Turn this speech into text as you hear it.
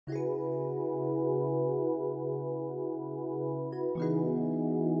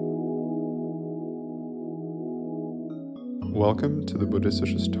Welcome to the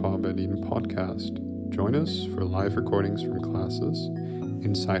Buddhistisches Berlin podcast. Join us for live recordings from classes,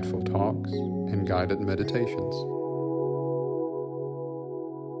 insightful talks, and guided meditations.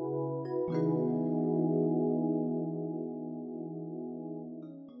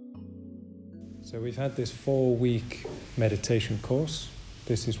 So we've had this 4-week meditation course.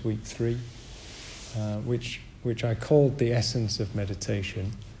 This is week 3, which I called the essence of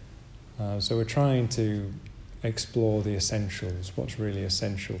meditation. So we're trying to explore the essentials, what's really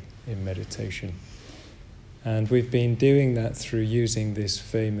essential in meditation. And we've been doing that through using this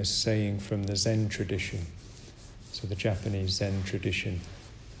famous saying from the Zen tradition, so the Japanese Zen tradition.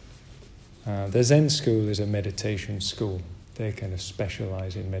 The Zen school is a meditation school. They kind of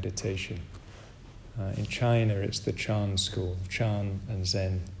specialize in meditation. In China, it's the Chan school. Chan and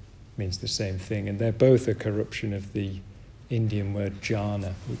Zen means the same thing, and they're both a corruption of the Indian word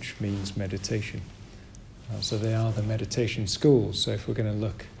jhana, which means meditation. So they are the meditation schools. So if we're going to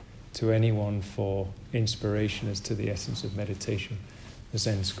look to anyone for inspiration as to the essence of meditation, the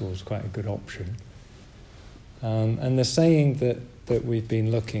Zen school is quite a good option. And the saying that we've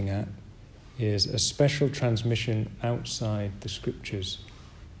been looking at is a special transmission outside the scriptures,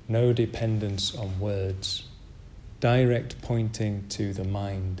 no dependence on words, direct pointing to the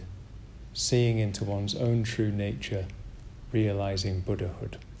mind, seeing into one's own true nature, realizing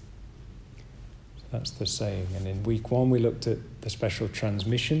Buddhahood. That's the saying. And in week 1 we looked at the special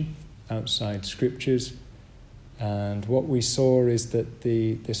transmission outside scriptures, and what we saw is that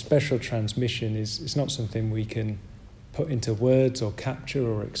the special transmission is not something we can put into words or capture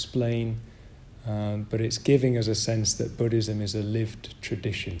or explain, but it's giving us a sense that Buddhism is a lived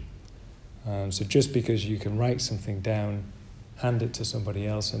tradition. So just because you can write something down, hand it to somebody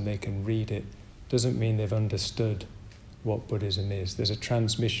else and they can read it, doesn't mean they've understood what Buddhism is. There's a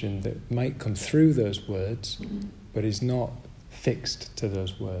transmission that might come through those words, but is not fixed to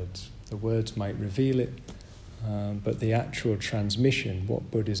those words. The words might reveal it, but the actual transmission,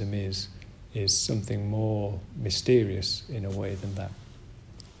 what Buddhism is something more mysterious in a way than that.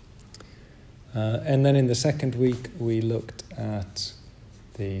 And then in the second week, we looked at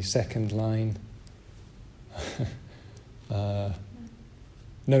the second line, no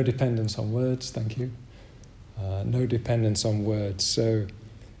dependence on words, thank you. No dependence on words. So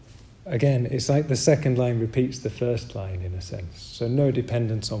again, it's like the second line repeats the first line in a sense. So no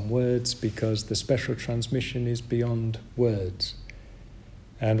dependence on words because the special transmission is beyond words.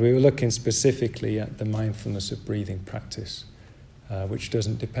 And we were looking specifically at the mindfulness of breathing practice, which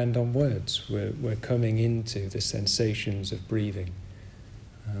doesn't depend on words. We're coming into the sensations of breathing.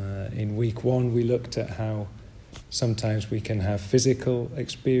 In week 1, we looked at how sometimes we can have physical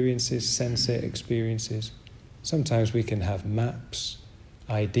experiences, sensate experiences. Sometimes we can have maps,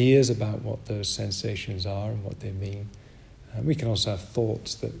 ideas about what those sensations are and what they mean. We can also have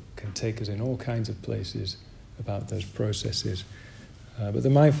thoughts that can take us in all kinds of places about those processes. But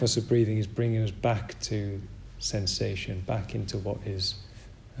the mindfulness of breathing is bringing us back to sensation, back into what is,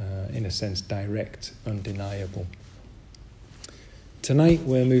 in a sense, direct, undeniable. Tonight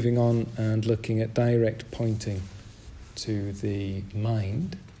we're moving on and looking at direct pointing to the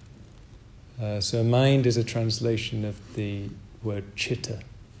mind. So mind is a translation of the word chitta,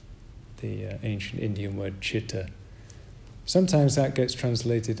 the ancient Indian word chitta. Sometimes that gets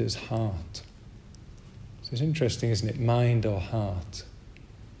translated as heart. So it's interesting, isn't it? Mind or heart.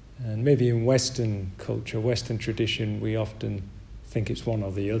 And maybe in Western culture, Western tradition, we often think it's one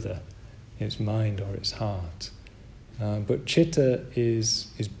or the other. It's mind or it's heart. But chitta is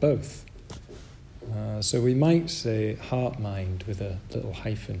both. So we might say heart-mind with a little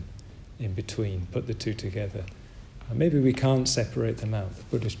hyphen in between, put the two together. Maybe we can't separate them out. The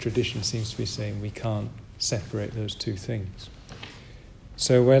Buddhist tradition seems to be saying we can't separate those two things.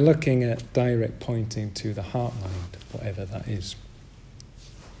 So we're looking at direct pointing to the heart-mind, whatever that is.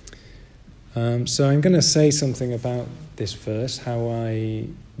 So I'm going to say something about this verse, how I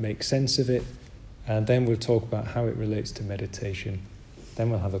make sense of it, and then we'll talk about how it relates to meditation. Then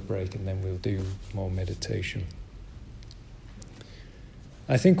we'll have a break and then we'll do more meditation.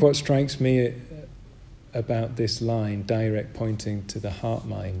 I think what strikes me about this line, direct pointing to the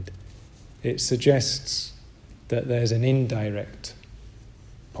heart-mind, it suggests that there's an indirect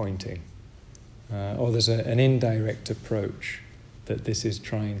pointing, or there's an indirect approach that this is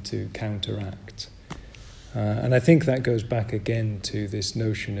trying to counteract. And I think that goes back again to this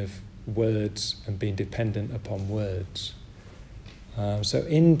notion of words and being dependent upon words. So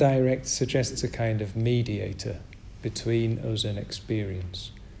indirect suggests a kind of mediator between us and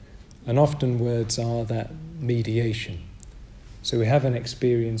experience. And often words are that mediation. So we have an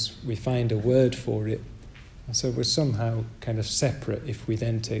experience, we find a word for it, And so we're somehow kind of separate if we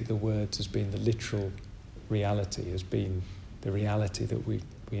then take the words as being the literal reality, as being the reality that we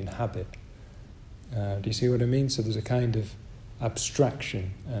inhabit. Do you see what I mean? So there's a kind of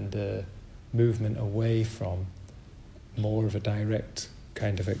abstraction and a movement away from more of a direct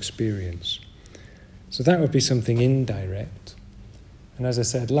kind of experience. So that would be something indirect. And as I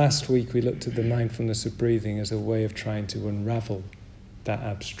said, last week we looked at the mindfulness of breathing as a way of trying to unravel that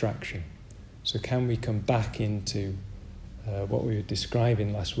abstraction. So can we come back into what we were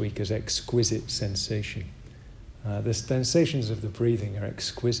describing last week as exquisite sensation? The sensations of the breathing are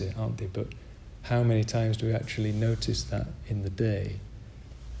exquisite, aren't they? But how many times do we actually notice that in the day?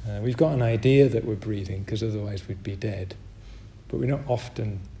 We've got an idea that we're breathing, because otherwise we'd be dead. But we don't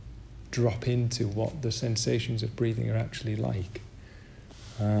often drop into what the sensations of breathing are actually like.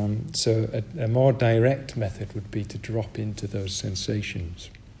 So a more direct method would be to drop into those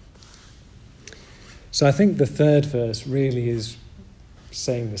sensations. So I think the third verse really is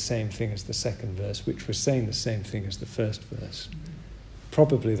saying the same thing as the second verse, which was saying the same thing as the first verse.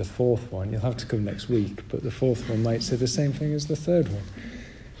 Probably the fourth one, you'll have to come next week, but the fourth one might say the same thing as the third one.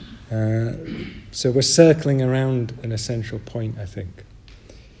 So we're circling around an essential point, I think.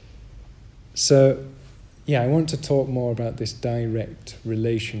 So, I want to talk more about this direct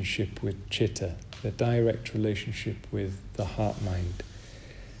relationship with citta, the direct relationship with the heart-mind.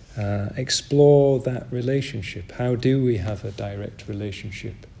 Explore that relationship. How do we have a direct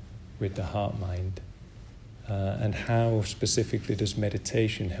relationship with the heart-mind? And how specifically does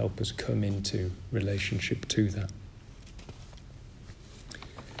meditation help us come into relationship to that?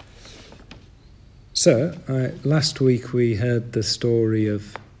 So, last week we heard the story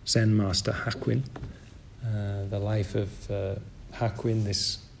of Zen master Hakuin, the life of Hakuin,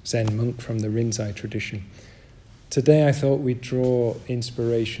 this Zen monk from the Rinzai tradition. Today I thought we'd draw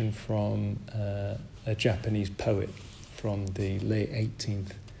inspiration from a Japanese poet from the late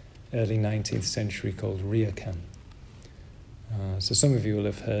 18th, early 19th century called Ryokan. So some of you will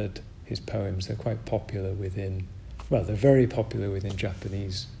have heard his poems. They're quite popular they're very popular within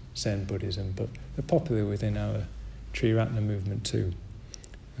Japanese Zen Buddhism, but they're popular within our Triratna movement too.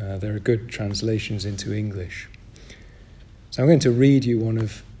 There are good translations into English. So I'm going to read you one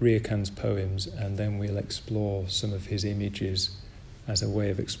of Ryokan's poems, and then we'll explore some of his images as a way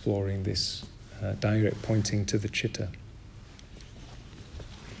of exploring this direct pointing to the citta.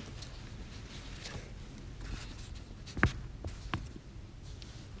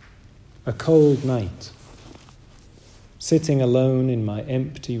 A cold night, sitting alone in my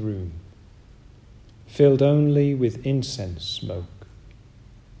empty room, filled only with incense smoke.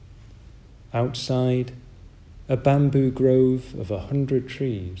 Outside, a bamboo grove of 100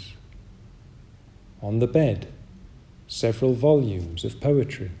 trees. On the bed, several volumes of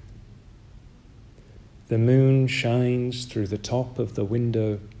poetry. The moon shines through the top of the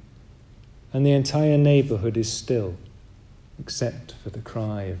window, and the entire neighborhood is still, except for the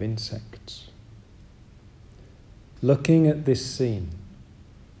cry of insects. Looking at this scene,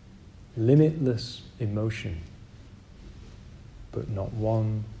 limitless emotion, but not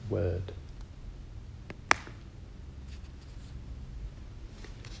one word.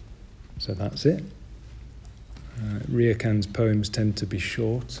 So that's it. Ryokan's poems tend to be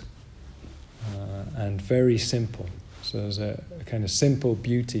short and very simple. So there's a kind of simple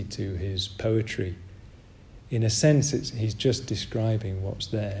beauty to his poetry. In a sense, he's just describing what's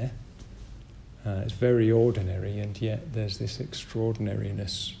there. It's very ordinary, and yet there's this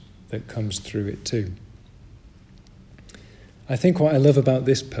extraordinariness that comes through it too. I think what I love about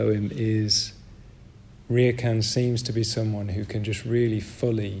this poem is Ryokan seems to be someone who can just really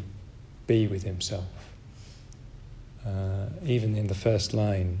fully be with himself. Even in the first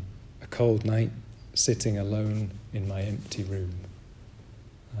line, a cold night, sitting alone in my empty room.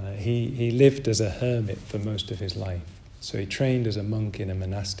 He lived as a hermit for most of his life. So he trained as a monk in a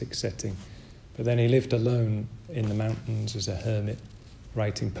monastic setting, but then he lived alone in the mountains as a hermit,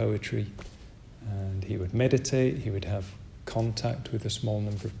 writing poetry, and he would meditate, he would have contact with a small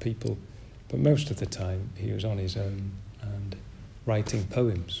number of people, but most of the time he was on his own and writing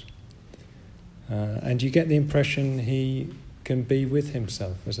poems. And you get the impression he can be with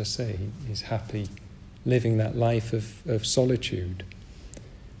himself, as I say. He's happy living that life of solitude.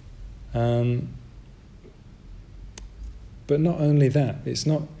 But not only that, it's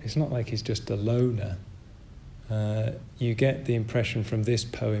not like he's just a loner. You get the impression from this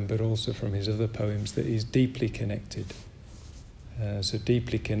poem, but also from his other poems, that he's deeply connected. So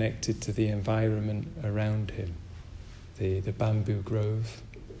deeply connected to the environment around him. The bamboo grove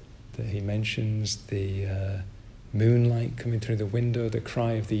that he mentions, the moonlight coming through the window, the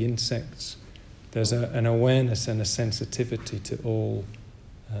cry of the insects, there's an awareness and a sensitivity to all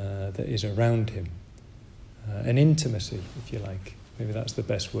that is around him. An intimacy, if you like. Maybe that's the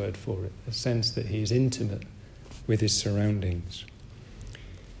best word for it. A sense that he is intimate with his surroundings.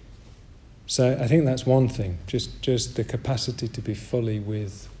 So I think that's one thing, just the capacity to be fully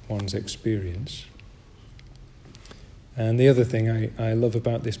with one's experience. And the other thing I love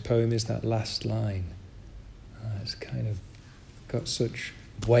about this poem is that last line. It's kind of got such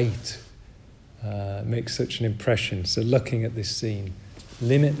weight, makes such an impression. So looking at this scene,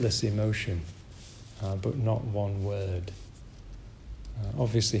 limitless emotion, but not one word.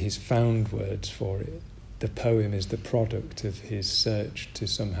 Obviously he's found words for it. The poem is the product of his search to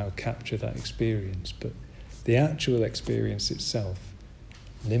somehow capture that experience, but the actual experience itself,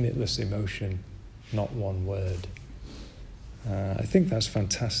 limitless emotion, not one word. I think that's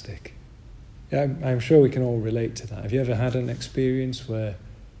fantastic. Yeah, I'm sure we can all relate to that. Have you ever had an experience where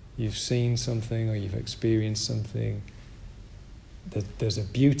you've seen something or you've experienced something, that there's a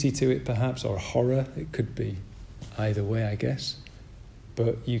beauty to it perhaps, or horror? It could be either way, I guess,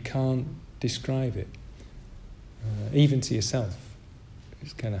 but you can't describe it. Even to yourself,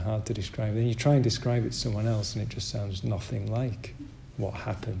 it's kind of hard to describe. Then you try and describe it to someone else and it just sounds nothing like what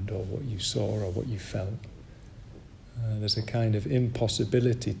happened or what you saw or what you felt. There's a kind of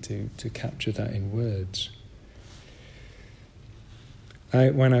impossibility to capture that in words.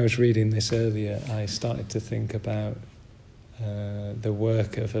 When I was reading this earlier, I started to think about the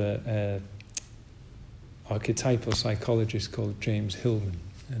work of an archetypal psychologist called James Hillman,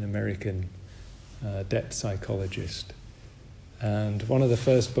 an American depth psychologist. And one of the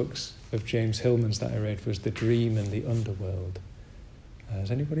first books of James Hillman's that I read was The Dream and the Underworld.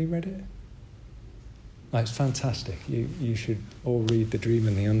 Has anybody read it? It's fantastic. You should all read The Dream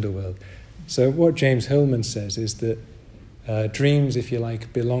and the Underworld. So what James Hillman says is that dreams, if you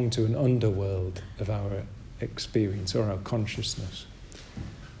like, belong to an underworld of our experience or our consciousness.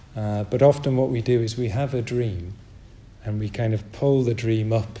 But often what we do is we have a dream and we kind of pull the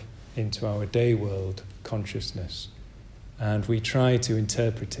dream up into our day world consciousness and we try to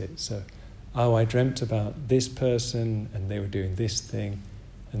interpret it. So, I dreamt about this person and they were doing this thing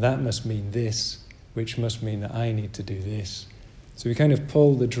and that must mean this, which must mean that I need to do this. So we kind of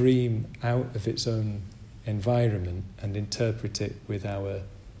pull the dream out of its own environment and interpret it with our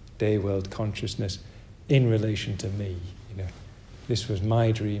day world consciousness in relation to me. This was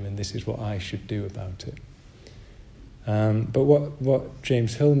my dream and this is what I should do about it. But what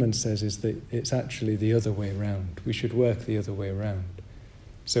James Hillman says is that it's actually the other way around. We should work the other way around.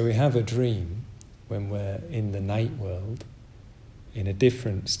 So we have a dream when we're in the night world, in a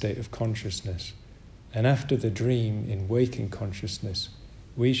different state of consciousness. And after the dream, in waking consciousness,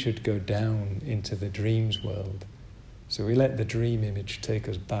 we should go down into the dreams world. So we let the dream image take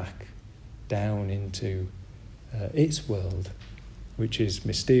us back down into its world, which is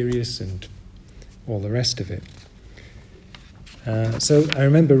mysterious and all the rest of it. So I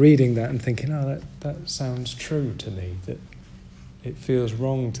remember reading that and thinking, that sounds true to me, that it feels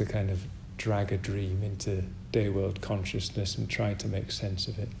wrong to kind of drag a dream into day world consciousness and try to make sense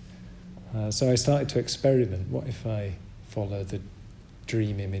of it. So I started to experiment. What if I follow the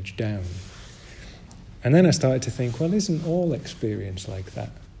dream image down? And then I started to think, well, isn't all experience like that?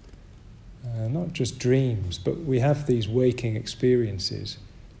 Not just dreams, but we have these waking experiences,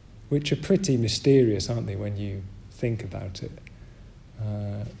 which are pretty mysterious, aren't they, when you think about it?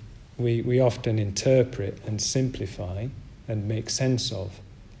 We often interpret and simplify and make sense of.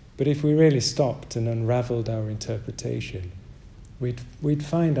 But if we really stopped and unravelled our interpretation, we'd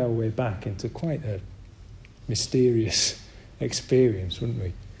find our way back into quite a mysterious experience, wouldn't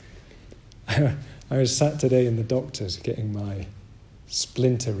we? I was sat today in the doctor's getting my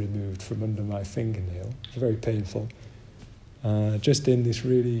splinter removed from under my fingernail. It was very painful. Just in this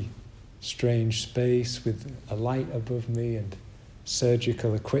really strange space with a light above me and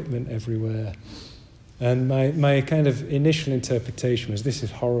surgical equipment everywhere. And my kind of initial interpretation was, this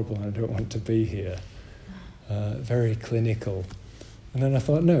is horrible, I don't want to be here. Very clinical. And then I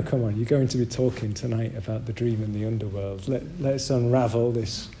thought, no, come on, you're going to be talking tonight about the dream and the underworld. Let's unravel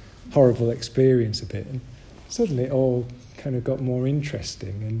this horrible experience a bit. And suddenly it all kind of got more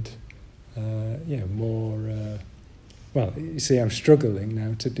interesting and, more... well, you see, I'm struggling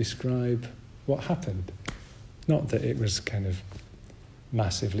now to describe what happened. Not that it was kind of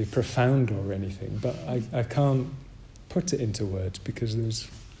massively profound or anything, but I can't put it into words because there's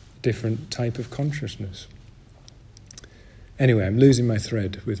a different type of consciousness. Anyway, I'm losing my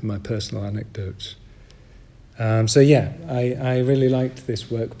thread with my personal anecdotes. I really liked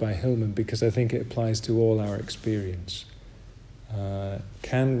this work by Hillman because I think it applies to all our experience.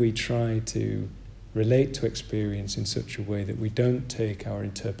 Can we try to relate to experience in such a way that we don't take our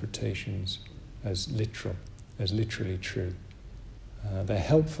interpretations as literal, as literally true. They're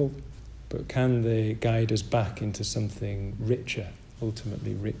helpful, but can they guide us back into something richer,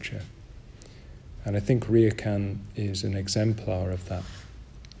 ultimately richer? And I think Ryokan is an exemplar of that.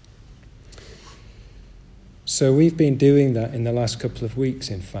 So we've been doing that in the last couple of weeks,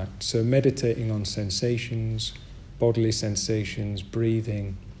 in fact. So meditating on sensations, bodily sensations,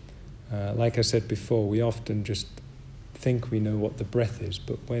 breathing. Like I said before, we often just think we know what the breath is,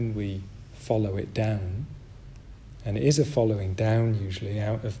 but when we follow it down, and it is a following down usually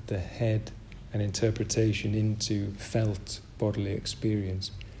out of the head and interpretation into felt bodily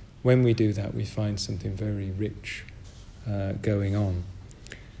experience, when we do that we find something very rich going on.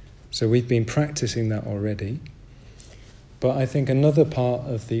 So we've been practicing that already, but I think another part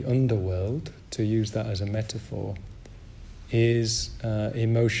of the underworld, to use that as a metaphor, is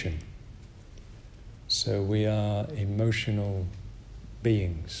emotion. So we are emotional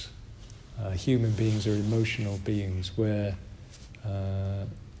beings. Human beings are emotional beings where,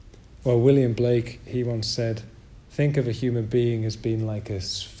 William Blake, he once said, think of a human being as being like a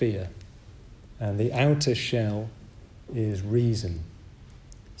sphere, and the outer shell is reason.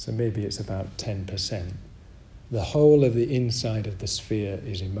 So maybe it's about 10%. The whole of the inside of the sphere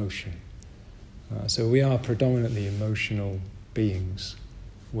is emotion. So we are predominantly emotional beings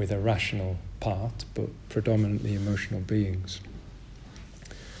with a rational part, but predominantly emotional beings.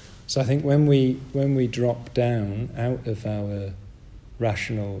 So I think when we drop down out of our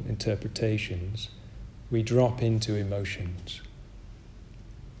rational interpretations, we drop into emotions.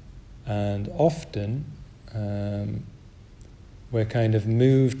 And often we're kind of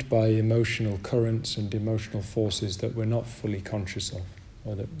moved by emotional currents and emotional forces that we're not fully conscious of,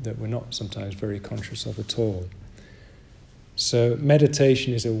 or that we're not sometimes very conscious of at all. So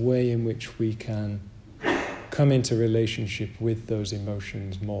meditation is a way in which we can come into relationship with those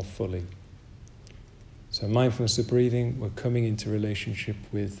emotions more fully. So mindfulness of breathing, we're coming into relationship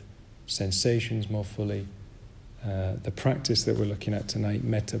with sensations more fully. The practice that we're looking at tonight,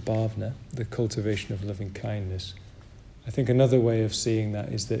 metta bhavana, the cultivation of loving kindness, I think another way of seeing that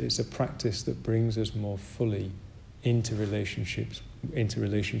is that it's a practice that brings us more fully into relationship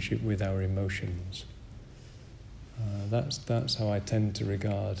with our emotions. That's how I tend to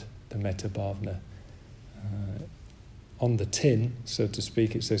regard the metta bhavana. On the tin, so to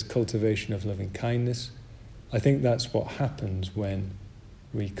speak, it says cultivation of loving kindness. I think that's what happens when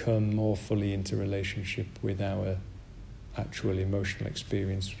we come more fully into relationship with our actual emotional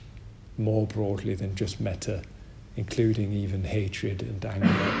experience more broadly than just metta, including even hatred and anger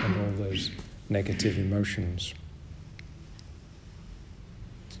and all those negative emotions.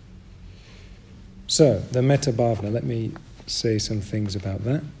 So, the metta bhavana, let me say some things about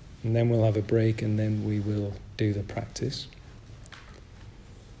that, and then we'll have a break, and then we will do the practice.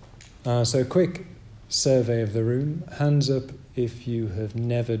 So, quick survey of the room. Hands up if you have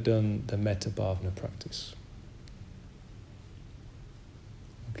never done the metta bhavana practice.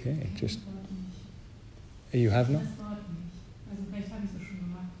 Okay, just... You have not? She's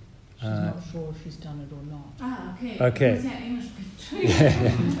not sure if she's done it or not. Okay. Okay.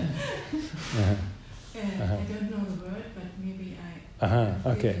 I don't know the word, but maybe I...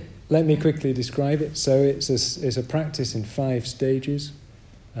 Okay. Let me quickly describe it. So it's a practice in 5 stages.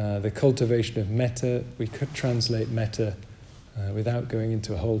 The cultivation of metta, we could translate metta without going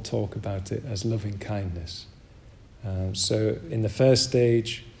into a whole talk about it as loving kindness. So in the first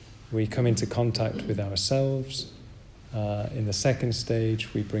stage, we come into contact with ourselves. In the second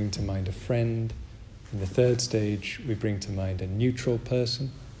stage, we bring to mind a friend. In the third stage, we bring to mind a neutral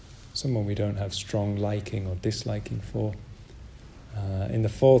person, someone we don't have strong liking or disliking for. In the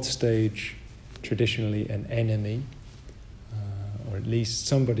fourth stage, traditionally an enemy, or at least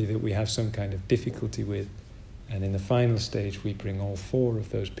somebody that we have some kind of difficulty with. And in the final stage, we bring all 4 of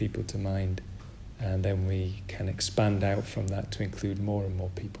those people to mind, and then we can expand out from that to include more and more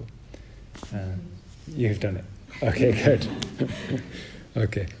people. You've done it. Okay, good.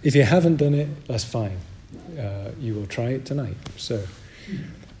 Okay. If you haven't done it, that's fine. You will try it tonight. So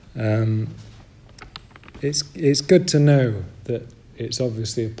it's good to know that it's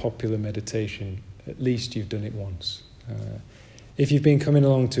obviously a popular meditation. At least you've done it once. If you've been coming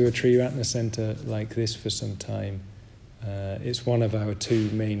along to a Triratna Centre like this for some time, it's one of our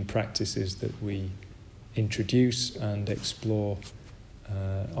 2 main practices that we introduce and explore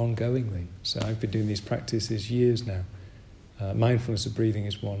ongoingly. So I've been doing these practices years now. Mindfulness of breathing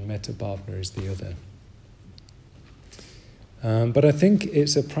is one, metta bhavana is the other. But I think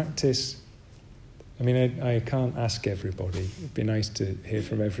it's a practice. I mean, I can't ask everybody. It'd be nice to hear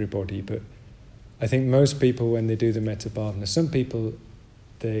from everybody, but I think most people, when they do the metta bhavana, some people,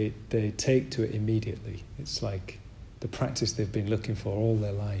 they take to it immediately. It's like the practice they've been looking for all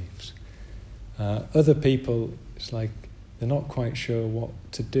their lives. Other people, it's like they're not quite sure what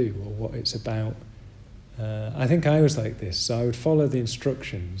to do or what it's about. I think I was like this, so I would follow the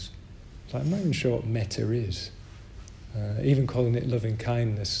instructions. It's like, I'm not even sure what metta is. Even calling it loving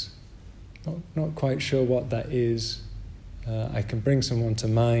kindness, not quite sure what that is. I can bring someone to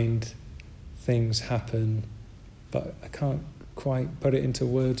mind, things happen, but I can't quite put it into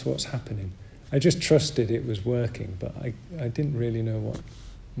words what's happening. I just trusted it was working, but I didn't really know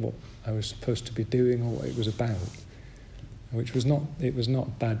what I was supposed to be doing or what it was about, which was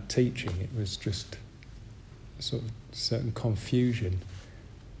not bad teaching, it was just sort of certain confusion.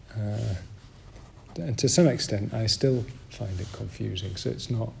 And to some extent I still find it confusing, so it's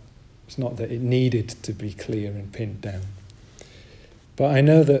not that it needed to be clear and pinned down. But I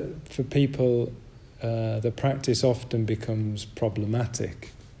know that for people the practice often becomes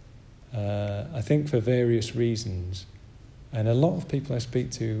problematic, I think for various reasons, and a lot of people I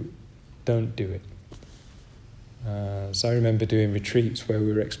speak to don't do it. So I remember doing retreats where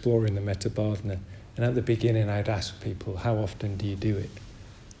we were exploring the metta bhavana, and at the beginning I'd ask people, how often do you do it?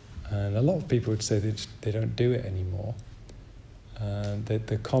 And a lot of people would say they don't do it anymore.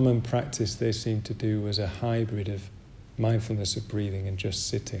 The common practice they seemed to do was a hybrid of mindfulness of breathing and just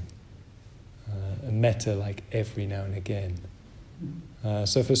sitting, and metta like every now and again.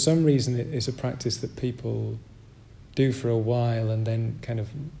 So for some reason it's a practice that people do for a while and then kind of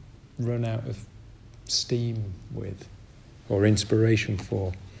run out of steam with, or inspiration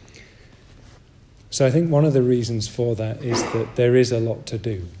for. So I think one of the reasons for that is that there is a lot to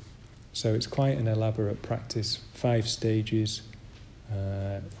do. So it's quite an elaborate practice, 5 stages.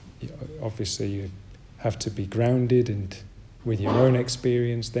 Obviously you have to be grounded and with your own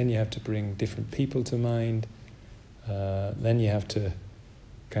experience, then you have to bring different people to mind, then you have to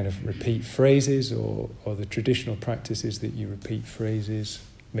kind of repeat phrases, or the traditional practice is that you repeat phrases,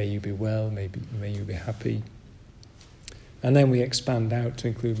 may you be well, may you be happy. And then we expand out to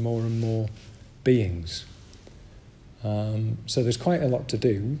include more and more beings. So there's quite a lot to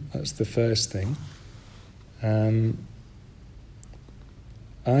do, that's the first thing.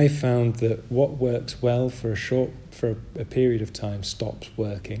 I found that what works well for a period of time stops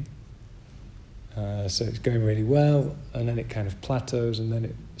working. So it's going really well, and then it kind of plateaus, and then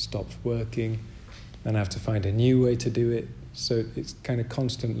it stops working, and I have to find a new way to do it. So it's kind of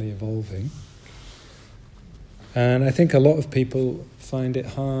constantly evolving. And I think a lot of people find it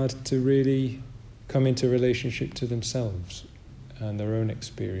hard to really come into relationship to themselves and their own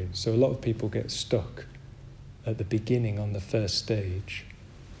experience. So a lot of people get stuck at the beginning on the first stage,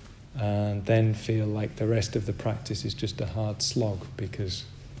 and then feel like the rest of the practice is just a hard slog because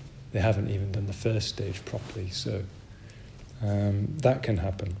they haven't even done the first stage properly. So that can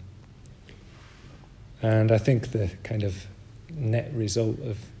happen. And I think the kind of net result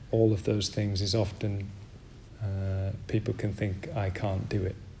of all of those things is often people can think, I can't do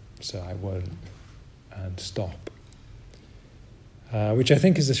it, so I won't, and stop. Which I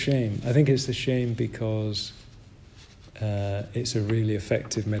think is a shame. I think it's a shame because it's a really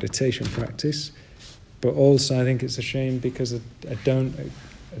effective meditation practice, but also I think it's a shame because I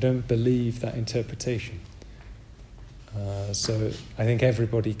don't believe that interpretation. So I think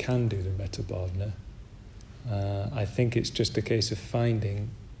everybody can do the metta bhavana. I think it's just a case of finding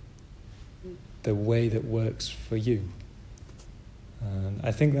the way that works for you. And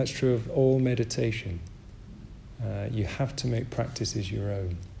I think that's true of all meditation. You have to make practices your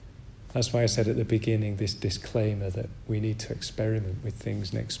own. That's why I said at the beginning this disclaimer that we need to experiment with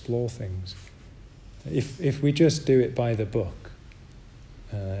things and explore things. If we just do it by the book,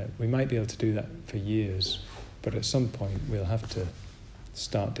 we might be able to do that for years, but at some point we'll have to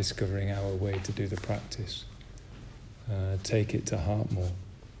start discovering our way to do the practice. Take it to heart more.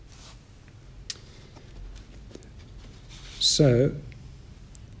 So,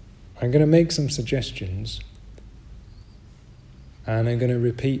 I'm going to make some suggestions, and I'm going to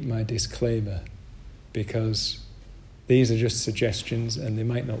repeat my disclaimer because these are just suggestions and they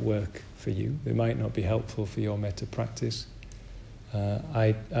might not work for you. They might not be helpful for your metta practice.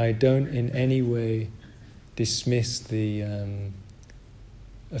 I don't in any way dismiss the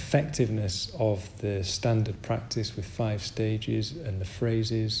effectiveness of the standard practice with 5 stages and the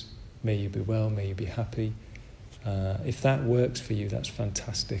phrases, may you be well, may you be happy. If that works for you, that's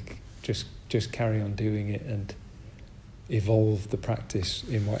fantastic. Just carry on doing it and evolve the practice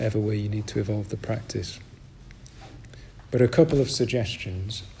in whatever way you need to evolve the practice. But a couple of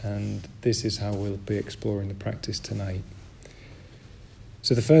suggestions, and this is how we'll be exploring the practice tonight.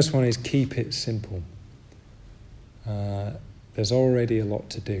 So the first one is keep it simple. There's already a lot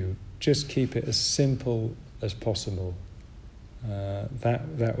to do. Just keep it as simple as possible.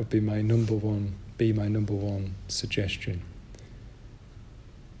 That would be my number one suggestion.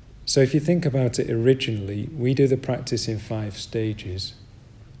 So if you think about it originally, we do the practice in 5 stages.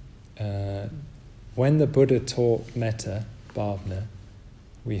 When the Buddha taught metta, bhavana,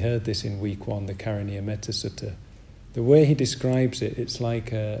 we heard this in week 1, the Karaniya Metta Sutta. The way he describes it, it's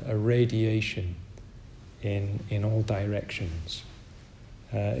like a radiation in all directions.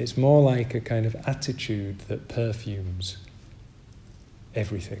 It's more like a kind of attitude that perfumes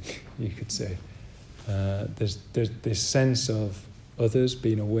everything, you could say. There's this sense of others,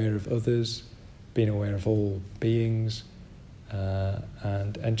 being aware of others, being aware of all beings,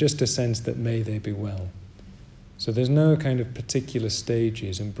 and just a sense that may they be well. So there's no kind of particular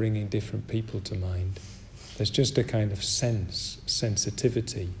stages and bringing different people to mind. There's just a kind of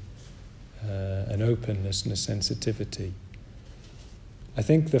sensitivity, an openness and a sensitivity. I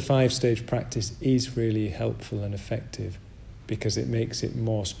think the 5-stage practice is really helpful and effective because it makes it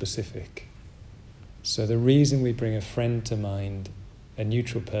more specific. So the reason we bring a friend to mind, a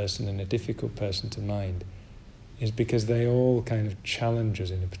neutral person and a difficult person to mind, is because they all kind of challenge us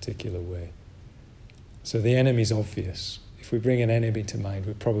in a particular way. So the enemy's obvious. If we bring an enemy to mind,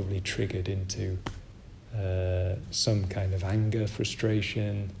 we're probably triggered into some kind of anger,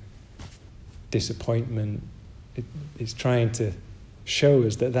 frustration, disappointment. It's trying to show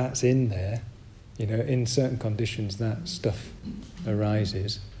us that that's in there. You know, in certain conditions that stuff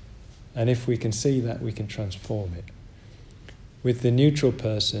arises. And if we can see that, we can transform it. With the neutral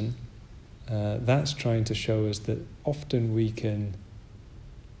person, that's trying to show us that often we can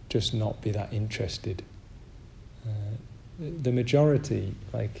just not be that interested. The majority,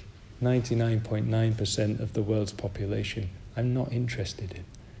 like 99.9% of the world's population, I'm not interested in.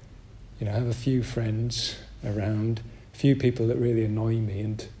 You know, I have a few friends around, a few people that really annoy me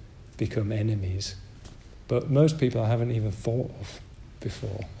and become enemies, but most people I haven't even thought of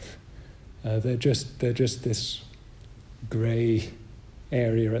before. They're just this grey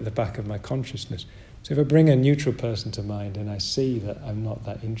area at the back of my consciousness. So if I bring a neutral person to mind and I see that I'm not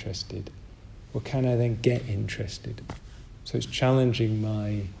that interested, well, can I then get interested? So it's challenging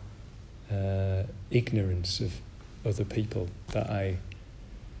my ignorance of other people, that I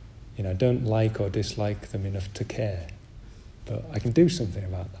don't like or dislike them enough to care, but I can do something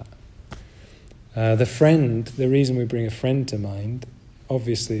about that. The reason we bring a friend to mind,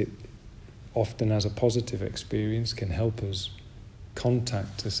 obviously, often as a positive experience, can help us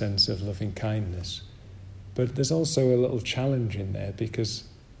contact a sense of loving kindness. But there's also a little challenge in there, because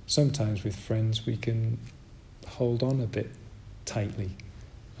sometimes with friends we can hold on a bit tightly,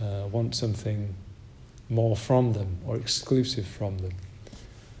 want something more from them or exclusive from them.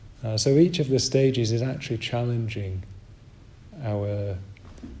 So each of the stages is actually challenging the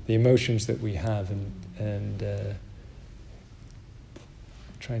emotions that we have and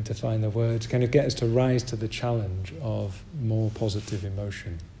trying to find the words, kind of get us to rise to the challenge of more positive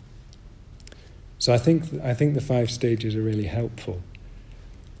emotion. So I think the 5 stages are really helpful,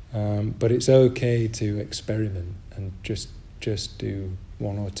 but it's okay to experiment and just do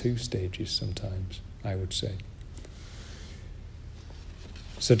 1 or 2 stages sometimes, I would say.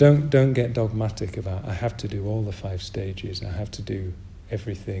 So don't get dogmatic about, I have to do all the 5 stages, I have to do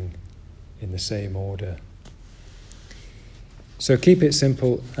everything in the same order. So keep it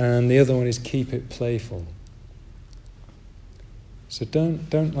simple, and the other one is keep it playful. So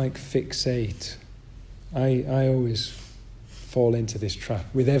don't like fixate. I always fall into this trap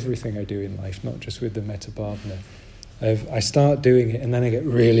with everything I do in life, not just with the metta bhavana. I start doing it and then I get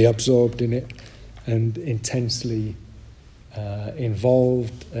really absorbed in it and intensely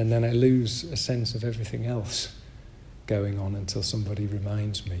involved, and then I lose a sense of everything else going on until somebody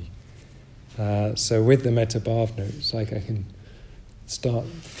reminds me. So with the metta bhavana, it's like I can start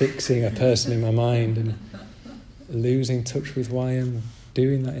fixing a person in my mind and losing touch with why I'm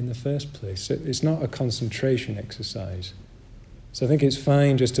doing that in the first place. So it's not a concentration exercise. So I think it's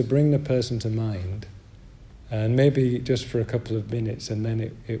fine just to bring the person to mind, and maybe just for a couple of minutes, and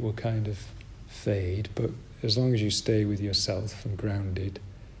then it will kind of fade. But as long as you stay with yourself and grounded,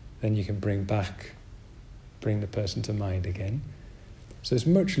 then you can bring the person to mind again. So it's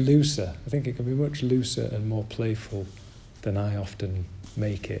much looser. I think it can be much looser and more playful than I often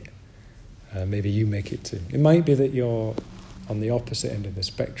make it. Maybe you make it too. It might be that you're on the opposite end of the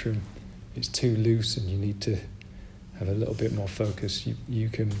spectrum. It's too loose and you need to have a little bit more focus. You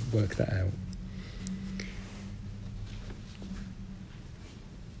can work that out.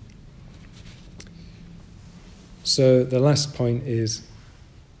 So the last point is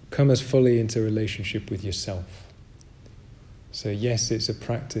come as fully into relationship with yourself. So yes, it's a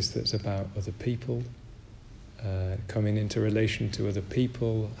practice that's about other people, coming into relation to other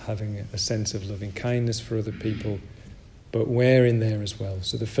people, having a sense of loving kindness for other people, but we're in there as well.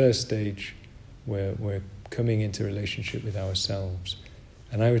 So the first stage, we're coming into relationship with ourselves.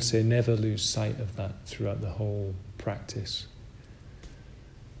 And I would say never lose sight of that throughout the whole practice.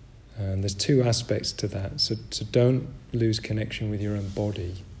 And there's two aspects to that. So don't lose connection with your own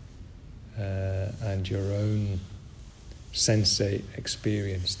body and your own sensate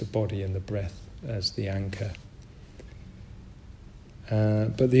experience, the body and the breath as the anchor.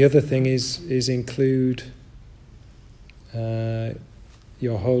 But the other thing is include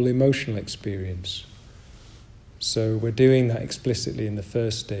your whole emotional experience. So we're doing that explicitly in the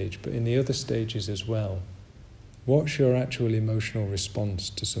first stage, but in the other stages as well. What's your actual emotional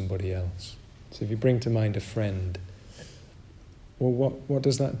response to somebody else? So if you bring to mind a friend, well, what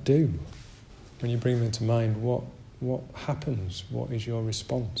does that do? When you bring them to mind, what happens? What is your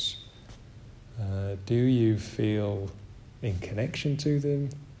response? Do you feel in connection to them?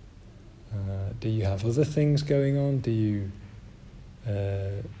 Do you have other things going on? Do you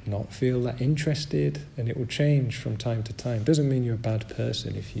not feel that interested? And it will change from time to time. Doesn't mean you're a bad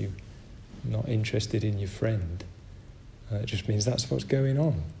person if you're not interested in your friend. It just means that's what's going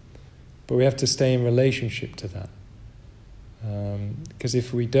on. But we have to stay in relationship to that. Because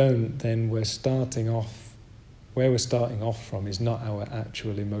if we don't, then where we're starting off from is not our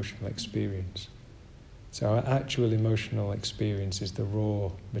actual emotional experience. So our actual emotional experience is the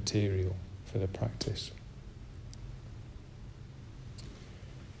raw material for the practice.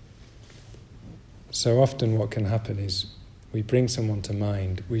 So often what can happen is we bring someone to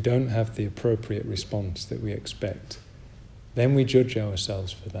mind, we don't have the appropriate response that we expect. Then we judge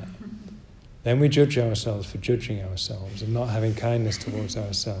ourselves for that. Then we judge ourselves for judging ourselves and not having kindness towards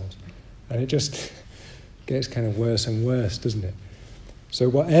ourselves. And it just gets kind of worse and worse, doesn't it? So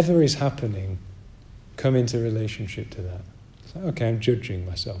whatever is happening, come into relationship to that. So, okay, I'm judging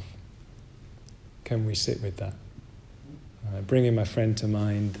myself. Can we sit with that? Bringing my friend to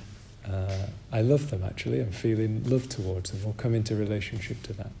mind, I love them actually, I'm feeling love towards them. We'll come into relationship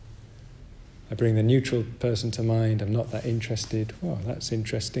to that. I bring the neutral person to mind, I'm not that interested. Well, that's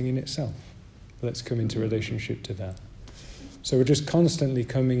interesting in itself. Let's come into relationship to that. So we're just constantly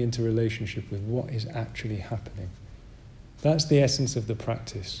coming into relationship with what is actually happening. That's the essence of the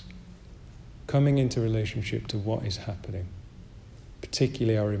practice. Coming into relationship to what is happening,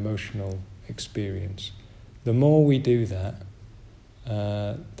 particularly our emotional experience. The more we do that,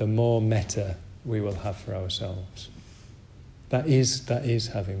 the more metta we will have for ourselves. That is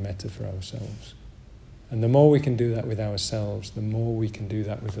having metta for ourselves. And the more we can do that with ourselves, the more we can do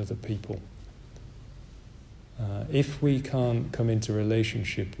that with other people. If we can't come into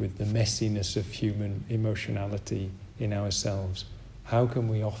relationship with the messiness of human emotionality in ourselves, how can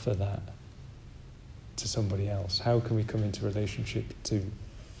we offer that to somebody else? How can we come into relationship to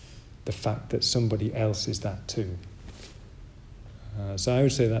the fact that somebody else is that too? So I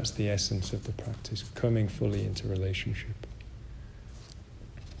would say that's the essence of the practice, coming fully into relationship.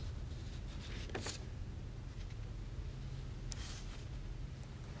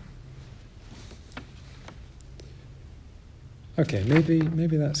 Okay,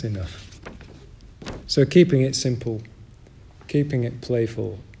 maybe that's enough. So keeping it simple, keeping it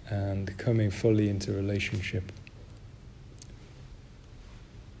playful, and coming fully into relationship.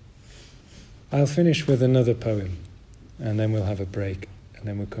 I'll finish with another poem, and then we'll have a break, and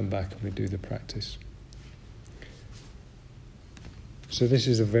then we'll come back and we'll do the practice. So this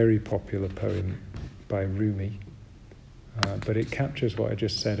is a very popular poem by Rumi, but it captures what I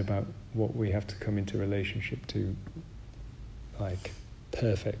just said about what we have to come into relationship to, like,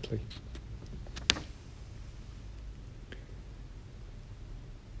 perfectly.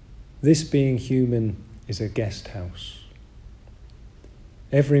 This being human is a guest house.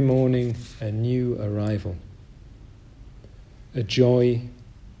 Every morning a new arrival. A joy,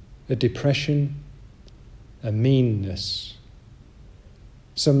 a depression, a meanness.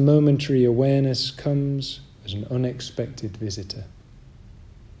 Some momentary awareness comes as an unexpected visitor.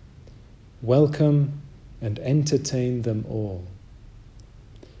 Welcome and entertain them all.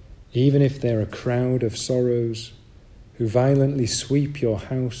 Even if they're a crowd of sorrows who violently sweep your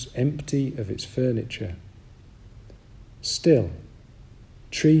house empty of its furniture, still,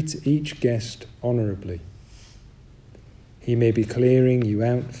 treat each guest honourably. He may be clearing you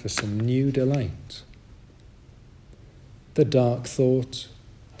out for some new delight. The dark thought,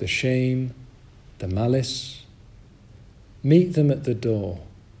 the shame, the malice, meet them at the door,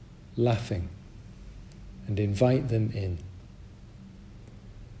 laughing, and invite them in.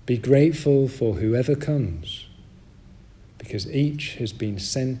 Be grateful for whoever comes, because each has been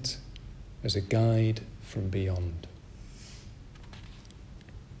sent as a guide from beyond.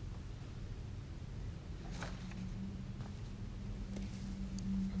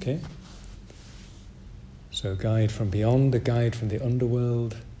 Okay? So guide from beyond, a guide from the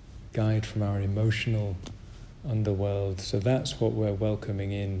underworld, guide from our emotional underworld. So that's what we're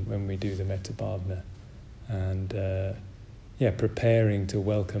welcoming in when we do the metta bhavana. And preparing to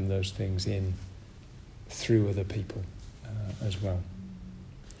welcome those things in through other people as well.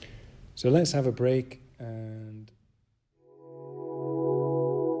 So let's have a break.